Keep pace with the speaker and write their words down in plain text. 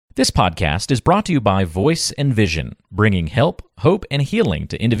This podcast is brought to you by Voice and Vision, bringing help, hope, and healing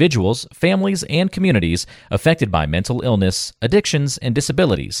to individuals, families, and communities affected by mental illness, addictions, and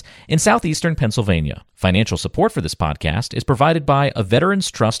disabilities in southeastern Pennsylvania. Financial support for this podcast is provided by a Veterans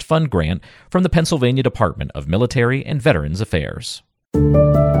Trust Fund grant from the Pennsylvania Department of Military and Veterans Affairs.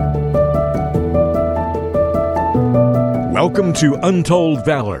 Welcome to Untold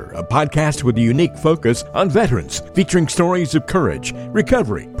Valor, a podcast with a unique focus on veterans, featuring stories of courage,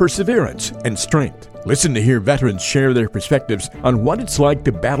 recovery, perseverance, and strength. Listen to hear veterans share their perspectives on what it's like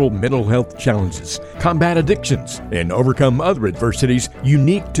to battle mental health challenges, combat addictions, and overcome other adversities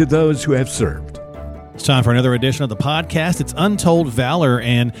unique to those who have served. It's time for another edition of the podcast. It's Untold Valor,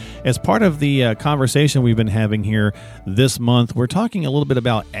 and as part of the conversation we've been having here this month, we're talking a little bit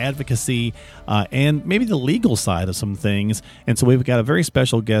about advocacy and maybe the legal side of some things. And so we've got a very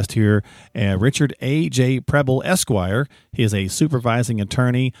special guest here, Richard A.J. Prebil, Esquire. He is a supervising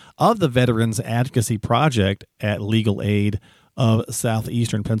attorney of the Veterans Advocacy Project at Legal Aid of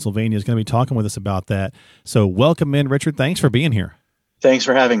Southeastern Pennsylvania. He's going to be talking with us about that. So welcome in, Richard. Thanks for being here. Thanks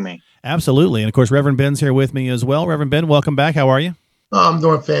for having me. Absolutely. And of course, Reverend Ben's here with me as well. Reverend Ben, welcome back. How are you? I'm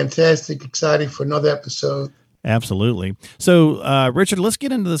doing fantastic. Excited for another episode. Absolutely. So, Richard, let's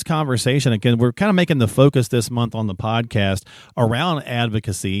get into this conversation. Again, we're kind of making the focus this month on the podcast around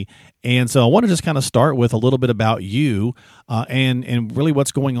advocacy. And so I want to just kind of start with a little bit about you and really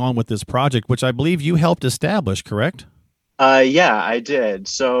what's going on with this project, which I believe you helped establish, correct? Yeah, I did.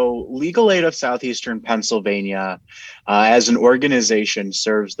 So Legal Aid of Southeastern Pennsylvania, as an organization,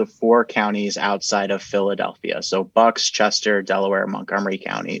 serves the 4 counties outside of Philadelphia. So Bucks, Chester, Delaware, Montgomery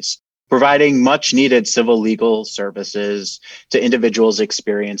counties, providing much needed civil legal services to individuals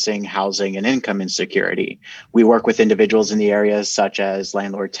experiencing housing and income insecurity. We work with individuals in the areas such as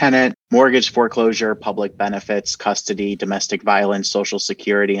landlord-tenant, mortgage foreclosure, public benefits, custody, domestic violence, social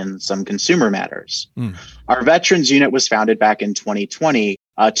security, and some consumer matters. Our veterans unit was founded back in 2020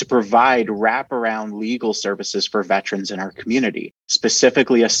 to provide wraparound legal services for veterans in our community,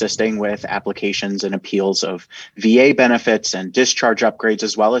 specifically assisting with applications and appeals of VA benefits and discharge upgrades,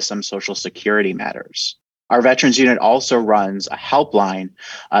 as well as some social security matters. Our veterans unit also runs a helpline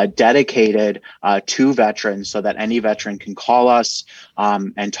dedicated to veterans so that any veteran can call us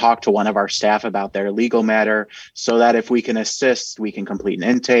and talk to one of our staff about their legal matter, so that if we can assist, we can complete an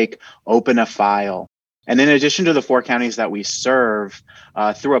intake, open a file. And in addition to the 4 counties that we serve,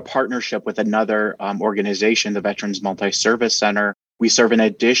 through a partnership with another organization, the Veterans Multi-Service Center, we serve an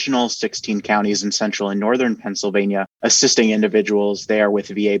additional 16 counties in central and northern Pennsylvania, assisting individuals there with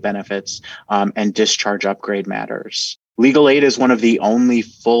VA benefits and discharge upgrade matters. Legal Aid is one of the only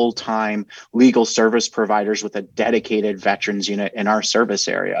full-time legal service providers with a dedicated veterans unit in our service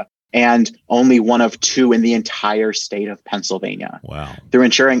area, and only one of 2 in the entire state of Pennsylvania. Wow. Through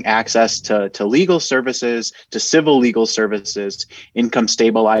ensuring access to legal services, to civil legal services, income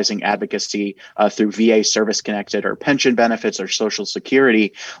stabilizing advocacy through VA service-connected or pension benefits or Social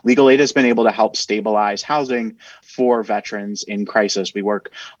Security, Legal Aid has been able to help stabilize housing for veterans in crisis. We work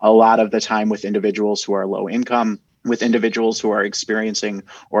a lot of the time with individuals who are low income, with individuals who are experiencing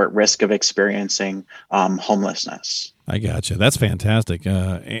or at risk of experiencing homelessness. I gotcha. That's fantastic.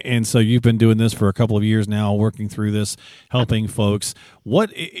 And so you've been doing this for a couple of years now, working through this, helping folks.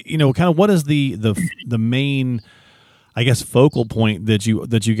 What is the main, I guess, focal point that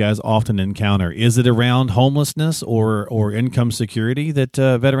you guys often encounter? Is it around homelessness or income security that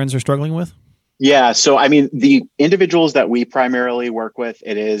veterans are struggling with? Yeah. So, I mean, the individuals that we primarily work with,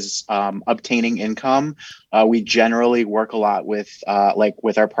 it is obtaining income. We generally work a lot with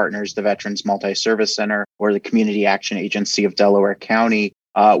our partners, the Veterans Multi-Service Center or the Community Action Agency of Delaware County.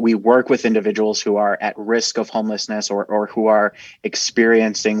 We work with individuals who are at risk of homelessness or who are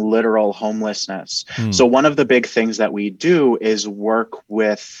experiencing literal homelessness. So one of the big things that we do is work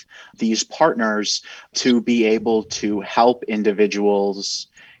with these partners to be able to help individuals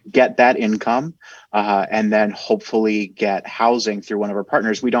get that income and then hopefully get housing through one of our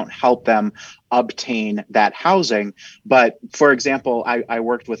partners. We don't help them obtain that housing. But for example, I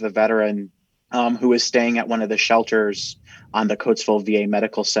worked with a veteran who was staying at one of the shelters on the Coatesville VA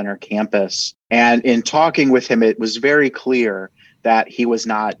Medical Center campus. And in talking with him, it was very clear that he was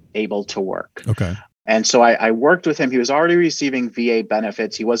not able to work. Okay. And so I worked with him. He was already receiving VA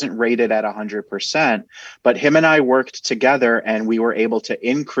benefits. He wasn't rated at 100%, but him and I worked together and we were able to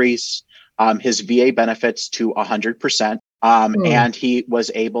increase his VA benefits to 100%. And he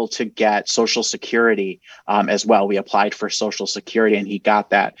was able to get Social Security as well. We applied for Social Security and he got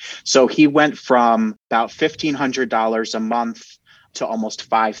that. So he went from about $1,500 a month to almost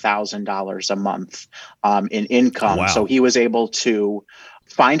 $5,000 a month in income. Wow. So he was able to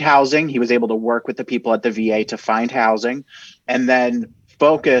find housing. He was able to work with the people at the VA to find housing, and then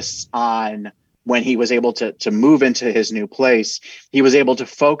focus on, when he was able to move into his new place, he was able to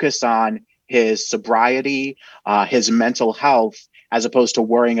focus on his sobriety, his mental health, as opposed to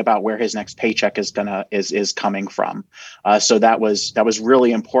worrying about where his next paycheck is coming from. So that was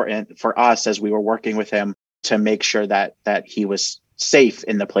really important for us as we were working with him to make sure that he was safe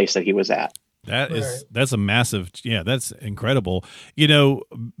in the place that he was at. That's a massive, that's incredible.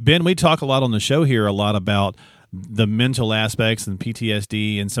 Ben, we talk a lot on the show here about the mental aspects and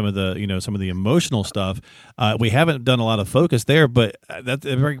PTSD and some of the emotional stuff. We haven't done a lot of focus there, but that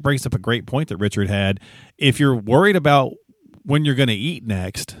brings up a great point that Richard had. If you're worried about when you're going to eat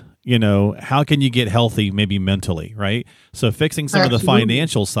next, how can you get healthy, maybe mentally, right? So fixing some of the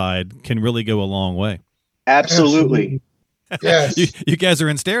financial side can really go a long way. Absolutely. Yes. You guys are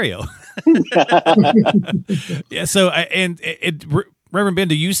in stereo. Yeah. So, Reverend Ben,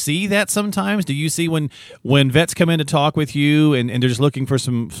 do you see that sometimes? Do you see when vets come in to talk with you and they're just looking for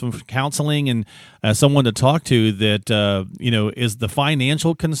some counseling and someone to talk to that, is the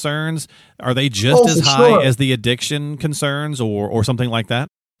financial concerns, are they just as high as the addiction concerns or something like that?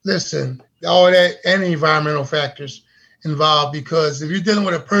 Listen, all that and environmental factors involved, because if you're dealing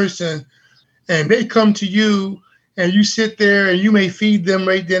with a person and they come to you and you sit there and you may feed them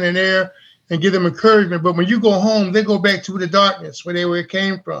right then and there and give them encouragement, but when you go home, they go back to the darkness where it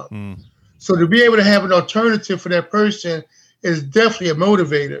came from. Mm. So to be able to have an alternative for that person is definitely a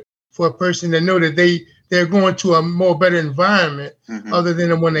motivator for a person to know that they're going to a more better environment other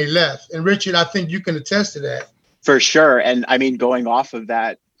than when they left. And Richard, I think you can attest to that. For sure. And I mean, going off of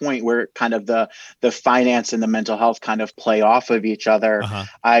that point where kind of the finance and the mental health kind of play off of each other,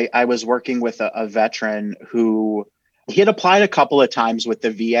 I was working with a veteran who he had applied a couple of times with the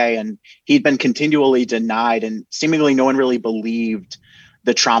VA and he'd been continually denied, and seemingly no one really believed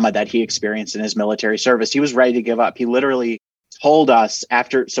the trauma that he experienced in his military service. He was ready to give up. He literally told us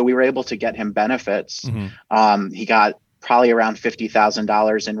so we were able to get him benefits. He got probably around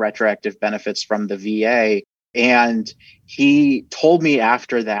 $50,000 in retroactive benefits from the VA. And he told me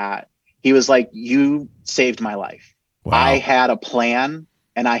after that, he was like, "You saved my life." Wow. I had a plan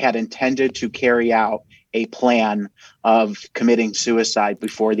and I had intended to carry out a plan of committing suicide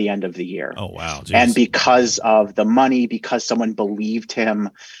before the end of the year. Oh, wow. Jeez. And because of the money, because someone believed him,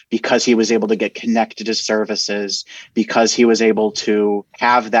 because he was able to get connected to services, because he was able to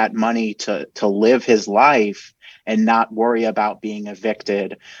have that money to live his life and not worry about being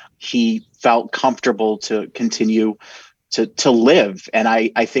evicted, he felt comfortable to continue to live. And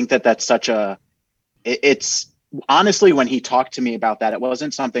I think that that's it's honestly, when he talked to me about that, it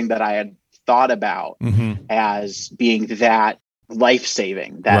wasn't something that I had thought about as being that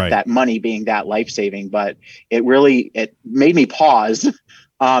life-saving, that money being that life-saving, but it made me pause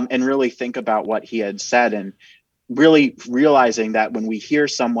and really think about what he had said, and really realizing that when we hear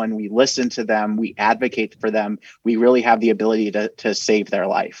someone, we listen to them, we advocate for them, we really have the ability to save their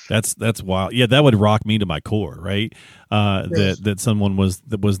life. That's wild. Yeah, that would rock me to my core, right? Yes. That someone was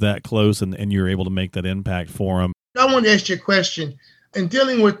that close and you're able to make that impact for them. I want to ask you a question. In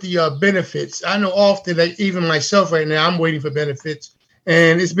dealing with the benefits, I know often that even myself right now, I'm waiting for benefits,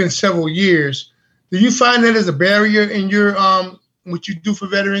 and it's been several years. Do you find that as a barrier in your what you do for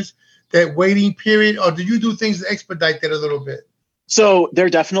veterans, that waiting period, or do you do things to expedite that a little bit? So there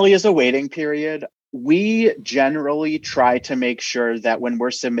definitely is a waiting period. We generally try to make sure that when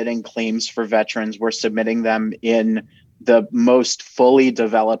we're submitting claims for veterans, we're submitting them in the most fully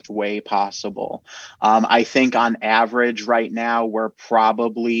developed way possible. I think on average right now, we're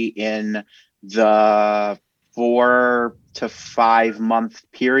probably in the 4 to 5 month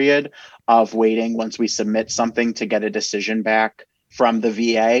period of waiting once we submit something to get a decision back from the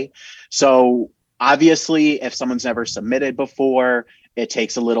VA. So obviously, if someone's never submitted before, it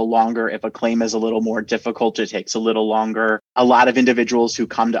takes a little longer. If a claim is a little more difficult, it takes a little longer. A lot of individuals who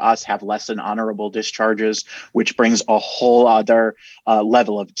come to us have less than honorable discharges, which brings a whole other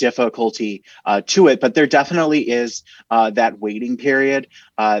level of difficulty to it. But there definitely is that waiting period.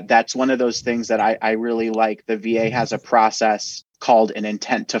 That's one of those things that I really like. The VA has a process called an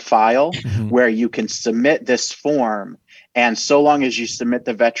intent to file, where you can submit this form. And so long as you submit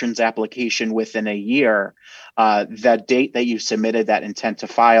the veteran's application within a year, the date that you submitted that intent to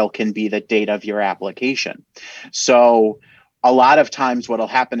file can be the date of your application. So a lot of times what will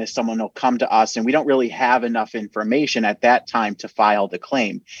happen is someone will come to us and we don't really have enough information at that time to file the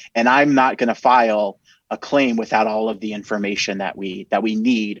claim. And I'm not going to file a claim without all of the information that we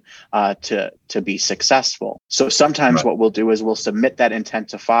need to be successful. So sometimes what we'll do is we'll submit that intent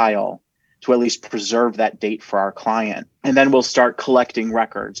to file, to at least preserve that date for our client. And then we'll start collecting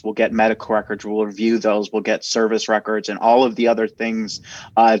records. We'll get medical records. We'll review those. We'll get service records and all of the other things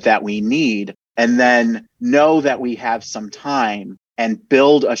that we need. And then know that we have some time and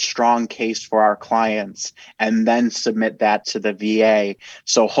build a strong case for our clients and then submit that to the VA.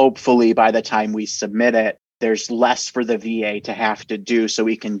 So hopefully by the time we submit it, there's less for the VA to have to do so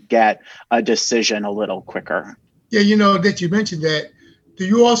we can get a decision a little quicker. Yeah, that you mentioned that. Do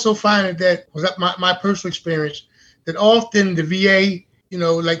you also find that was that my personal experience, that often the VA,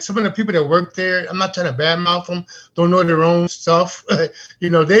 like some of the people that work there, I'm not trying to badmouth them, don't know their own stuff. They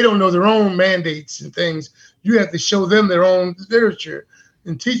don't know their own mandates and things. You have to show them their own literature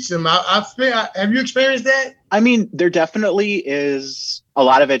and teach them. Have you experienced that? I mean, there definitely is a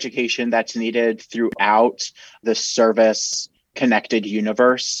lot of education that's needed throughout the service connected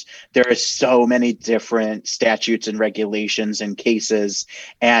universe. There are so many different statutes and regulations and cases.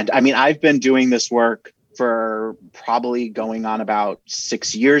 And I mean, I've been doing this work for probably going on about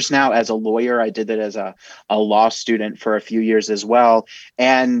 6 years now as a lawyer. I did it as a law student for a few years as well.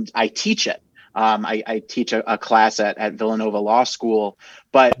 And I teach it. I teach a class at Villanova Law School,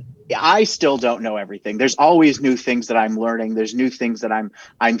 but I still don't know everything. There's always new things that I'm learning. There's new things that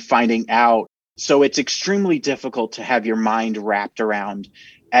I'm finding out. So it's extremely difficult to have your mind wrapped around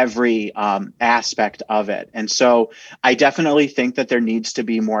every aspect of it. And so I definitely think that there needs to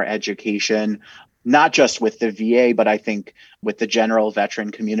be more education, not just with the VA, but I think with the general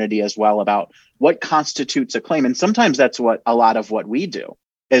veteran community as well, about what constitutes a claim. And sometimes that's what a lot of what we do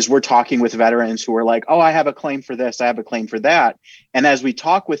is we're talking with veterans who are like, oh, I have a claim for this, I have a claim for that. And as we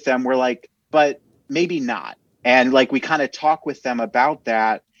talk with them, we're like, but maybe not. And like we kind of talk with them about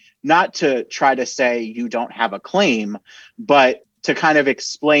that, not to try to say you don't have a claim, but to kind of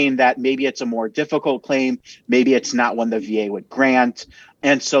explain that maybe it's a more difficult claim, maybe it's not one the VA would grant.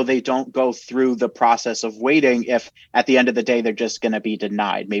 And so they don't go through the process of waiting if at the end of the day, they're just going to be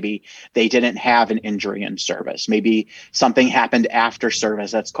denied. Maybe they didn't have an injury in service. Maybe something happened after service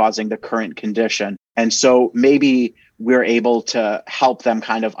that's causing the current condition. And so maybe we're able to help them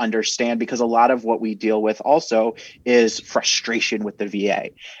kind of understand, because a lot of what we deal with also is frustration with the VA.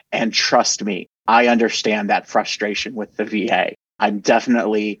 And trust me, I understand that frustration with the VA. I'm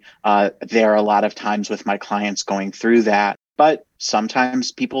definitely there a lot of times with my clients going through that. But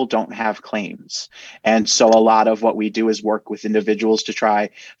sometimes people don't have claims. And so a lot of what we do is work with individuals to try,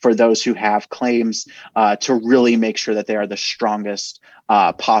 for those who have claims, to really make sure that they are the strongest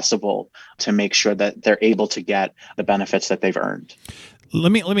possible to make sure that they're able to get the benefits that they've earned.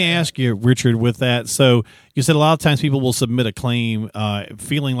 Let me ask you, Richard, with that. So you said a lot of times people will submit a claim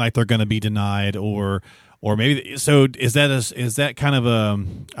feeling like they're going to be denied, or maybe, so is that kind of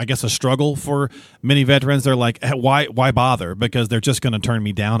a struggle for many veterans? They're like, why bother? Because they're just going to turn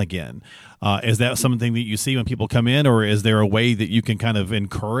me down again. Is that something that you see when people come in, or is there a way that you can kind of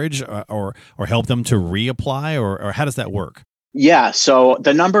encourage or help them to reapply, or how does that work? Yeah. So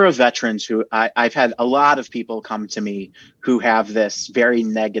the number of veterans who I've had a lot of people come to me who have this very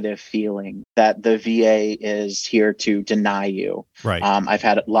negative feeling that the VA is here to deny you. Right. I've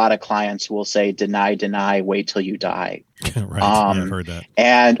had a lot of clients who will say, deny, wait till you die. Right. I've heard that.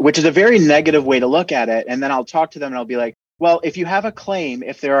 And which is a very negative way to look at it. And then I'll talk to them and I'll be like, well, if you have a claim,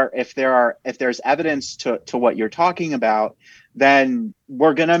 if there's evidence to what you're talking about, then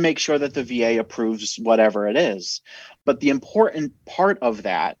we're going to make sure that the VA approves whatever it is. But the important part of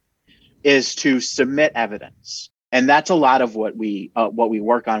that is to submit evidence. And that's a lot of what we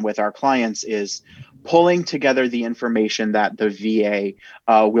work on with our clients, is pulling together the information that the VA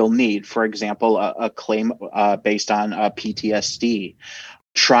will need. For example, a claim based on PTSD,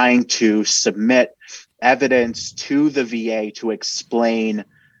 trying to submit evidence to the VA to explain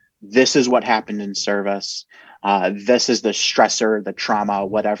this is what happened in service. This is the stressor, the trauma,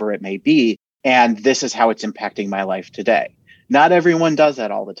 whatever it may be. And this is how it's impacting my life today. Not everyone does that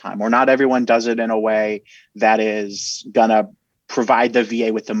all the time, or not everyone does it in a way that is going to provide the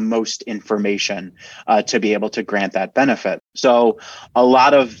VA with the most information to be able to grant that benefit. So a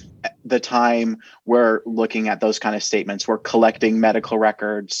lot of the time we're looking at those kind of statements. We're collecting medical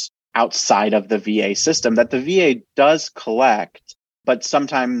records outside of the VA system that the VA does collect, but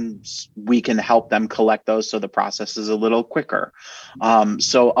sometimes we can help them collect those so the process is a little quicker.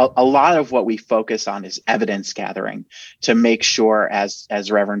 So a lot of what we focus on is evidence gathering to make sure, as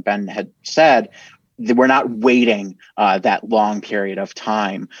Reverend Ben had said, that we're not waiting that long period of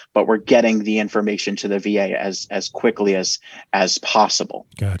time, but we're getting the information to the VA as quickly as possible.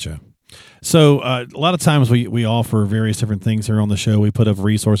 Gotcha. So a lot of times we offer various different things here on the show. We put up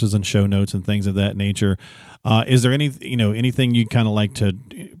resources and show notes and things of that nature. Is there anything you kind of like to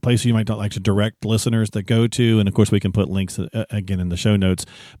place you might not like to direct listeners to go to? And of course, we can put links again in the show notes.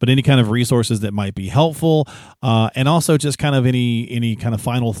 But any kind of resources that might be helpful, and also just kind of any kind of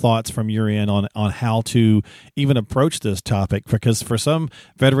final thoughts from your end on how to even approach this topic, because for some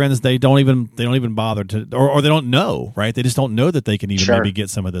veterans they don't even bother to, or they don't know, right? They just don't know that they can even maybe get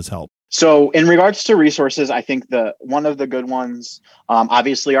some of this help. So in regards to resources, I think one of the good ones,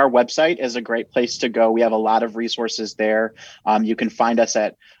 obviously our website is a great place to go. We have a lot of resources there. You can find us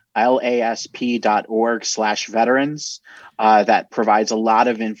at lasp.org/veterans. That provides a lot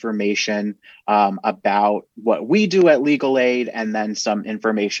of information about what we do at Legal Aid, and then some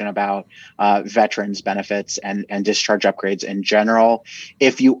information about veterans benefits and discharge upgrades in general.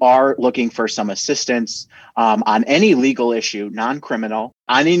 If you are looking for some assistance on any legal issue, non-criminal,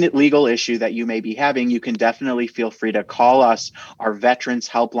 on any legal issue that you may be having, you can definitely feel free to call us. Our veterans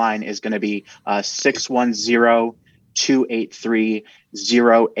helpline is going to be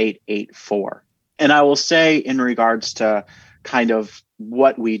 610-283-0884. And I will say, in regards to kind of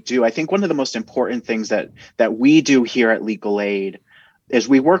what we do, I think one of the most important things that we do here at Legal Aid is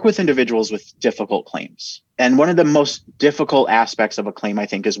we work with individuals with difficult claims. And one of the most difficult aspects of a claim, I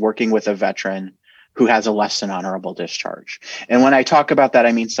think, is working with a veteran who has a less than honorable discharge. And when I talk about that,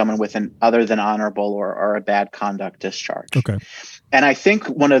 I mean someone with an other than honorable or a bad conduct discharge. Okay. And I think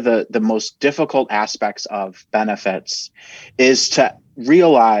one of the most difficult aspects of benefits is to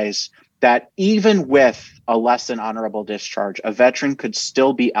realize that even with a less than honorable discharge, a veteran could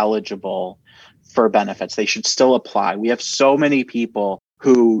still be eligible for benefits. They should still apply. We have so many people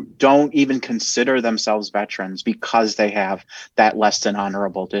who don't even consider themselves veterans because they have that less than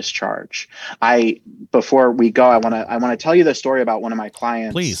honorable discharge. Before we go, I want to tell you the story about one of my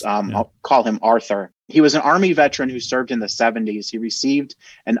clients. Please. I'll call him Arthur. He was an Army veteran who served in the 70s. He received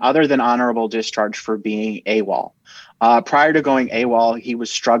an other than honorable discharge for being AWOL. Prior to going AWOL, he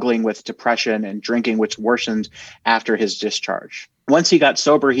was struggling with depression and drinking, which worsened after his discharge. Once he got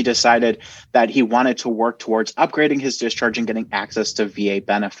sober, he decided that he wanted to work towards upgrading his discharge and getting access to VA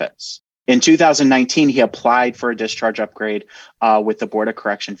benefits. In 2019, he applied for a discharge upgrade with the Board of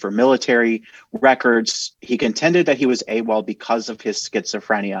Correction for military records. He contended that he was AWOL because of his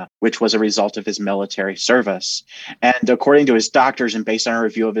schizophrenia, which was a result of his military service. And according to his doctors and based on a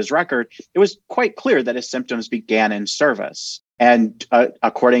review of his record, it was quite clear that his symptoms began in service. And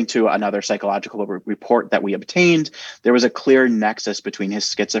according to another psychological report that we obtained, there was a clear nexus between his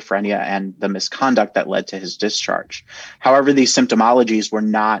schizophrenia and the misconduct that led to his discharge. However, these symptomologies were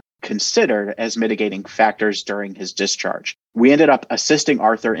not considered as mitigating factors during his discharge. We ended up assisting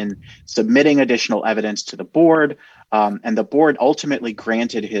Arthur in submitting additional evidence to the board, and the board ultimately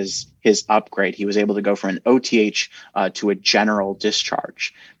granted his upgrade. He was able to go from an OTH to a general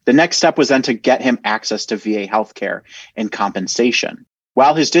discharge. The next step was then to get him access to VA healthcare and compensation.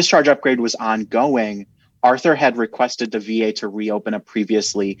 While his discharge upgrade was ongoing, Arthur had requested the VA to reopen a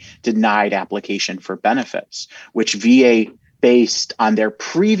previously denied application for benefits, which VA based on their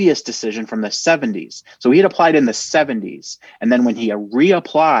previous decision from the 70s. So he had applied in the 70s. And then when he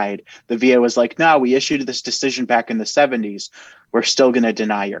reapplied, the VA was like, no, we issued this decision back in the 70s. We're still going to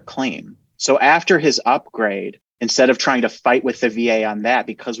deny your claim. So after his upgrade, instead of trying to fight with the VA on that,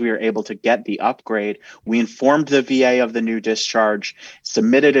 because we were able to get the upgrade, we informed the VA of the new discharge,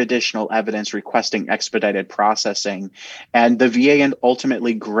 submitted additional evidence requesting expedited processing, and the VA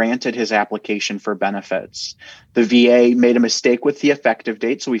ultimately granted his application for benefits. The VA made a mistake with the effective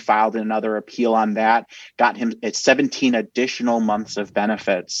date, so we filed another appeal on that, got him 17 additional months of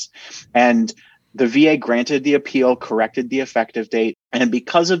benefits. And the VA granted the appeal, corrected the effective date, and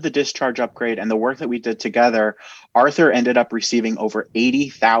because of the discharge upgrade and the work that we did together, Arthur ended up receiving over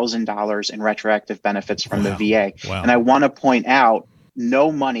 $80,000 in retroactive benefits from the VA. Wow. And I want to point out,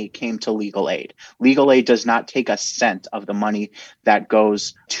 no money came to Legal Aid. Legal Aid does not take a cent of the money that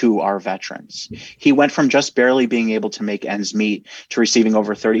goes to our veterans. He went from just barely being able to make ends meet to receiving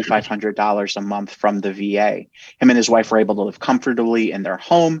over $3,500 a month from the VA. Him and his wife were able to live comfortably in their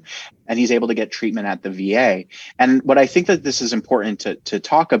home, and he's able to get treatment at the VA. And what I think that this is important to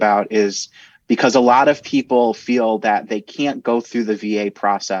talk about is because a lot of people feel that they can't go through the VA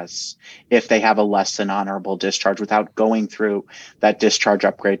process if they have a less than honorable discharge without going through that discharge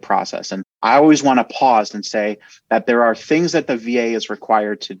upgrade process. And I always want to pause and say that there are things that the VA is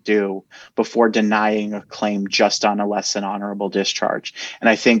required to do before denying a claim just on a less than honorable discharge. And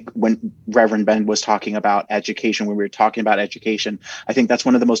I think when Reverend Ben was talking about education, when we were talking about education, I think that's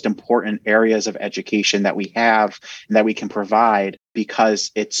one of the most important areas of education that we have and that we can provide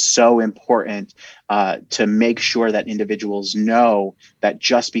because it's so important to make sure that individuals know that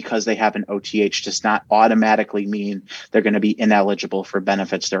just because they have an OTH does not automatically mean they're going to be ineligible for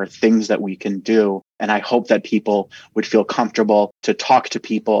benefits. There are things that we can do. And I hope that people would feel comfortable to talk to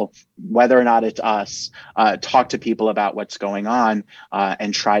people, whether or not it's us, talk to people about what's going on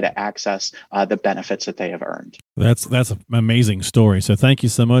and try to access the benefits that they have earned. That's an amazing story. So thank you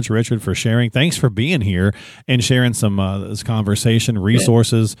so much, Richard, for sharing. Thanks for being here and sharing some this conversation,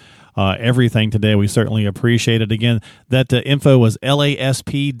 resources, everything today. We certainly appreciate it. Again, that info was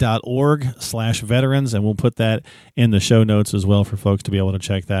lasp.org/veterans, and we'll put that in the show notes as well for folks to be able to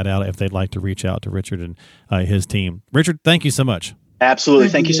check that out if they'd like to reach out to Richard and his team. Richard, thank you so much. Absolutely.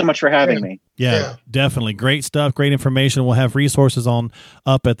 Thank you so much for having me. Yeah, definitely. Great stuff. Great information. We'll have resources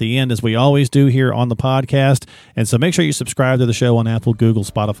up at the end, as we always do here on the podcast. And so make sure you subscribe to the show on Apple, Google,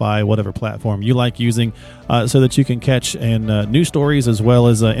 Spotify, whatever platform you like using, so that you can catch news stories as well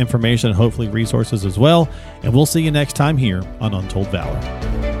as information and hopefully resources as well. And we'll see you next time here on Untold Valor.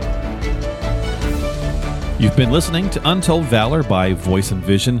 You've been listening to Untold Valor by Voice and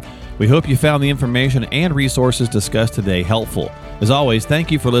Vision. We hope you found the information and resources discussed today helpful. As always,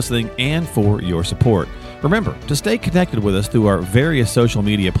 thank you for listening and for your support. Remember to stay connected with us through our various social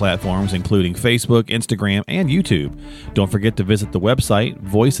media platforms, including Facebook, Instagram, and YouTube. Don't forget to visit the website,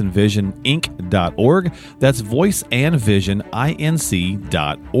 voiceandvisioninc.org. That's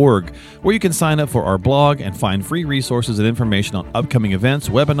voiceandvisioninc.org, where you can sign up for our blog and find free resources and information on upcoming events,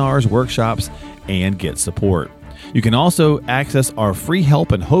 webinars, workshops, and get support. You can also access our free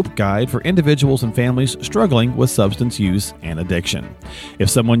help and hope guide for individuals and families struggling with substance use and addiction. If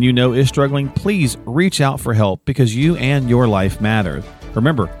someone you know is struggling, please reach out for help because you and your life matter.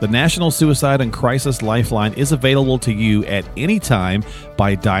 Remember, the National Suicide and Crisis Lifeline is available to you at any time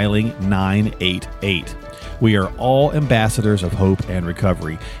by dialing 988. We are all ambassadors of hope and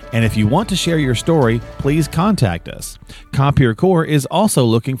recovery. And if you want to share your story, please contact us. Compeer Corps is also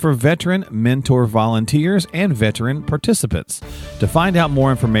looking for veteran mentor volunteers and veteran participants. To find out more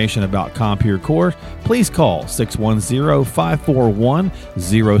information about Compeer Corps, please call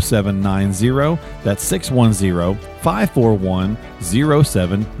 610-541-0790. That's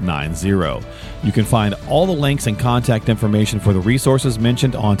 610-541-0790. You can find all the links and contact information for the resources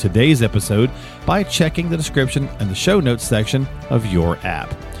mentioned on today's episode by checking the description and the show notes section of your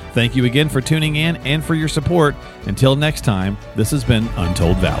app. Thank you again for tuning in and for your support. Until next time, this has been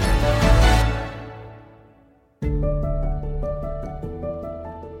Untold Valor.